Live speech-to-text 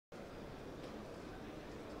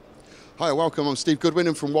Hi, welcome. I'm Steve Goodwin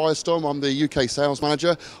and from WyreStorm. I'm the UK sales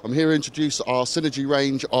manager. I'm here to introduce our Synergy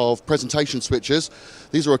range of presentation switches.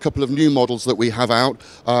 These are a couple of new models that we have out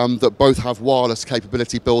that both have wireless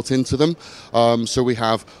capability built into them. So we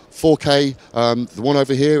have 4K. The one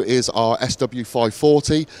over here is our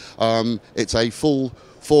SW-540. It's a full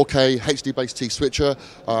 4K HDBaseT switcher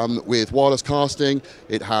with wireless casting.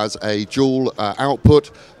 It has a dual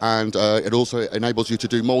output, and it also enables you to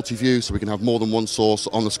do multi-view, so we can have more than one source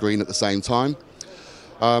on the screen at the same time.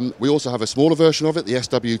 We also have a smaller version of it, the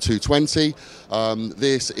SW-220.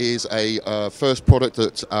 This is a first product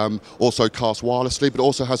that also casts wirelessly, but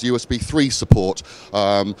also has USB 3 support.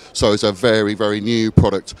 So it's a very, very new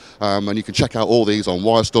product, and you can check out all these on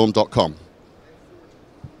WyreStorm.com.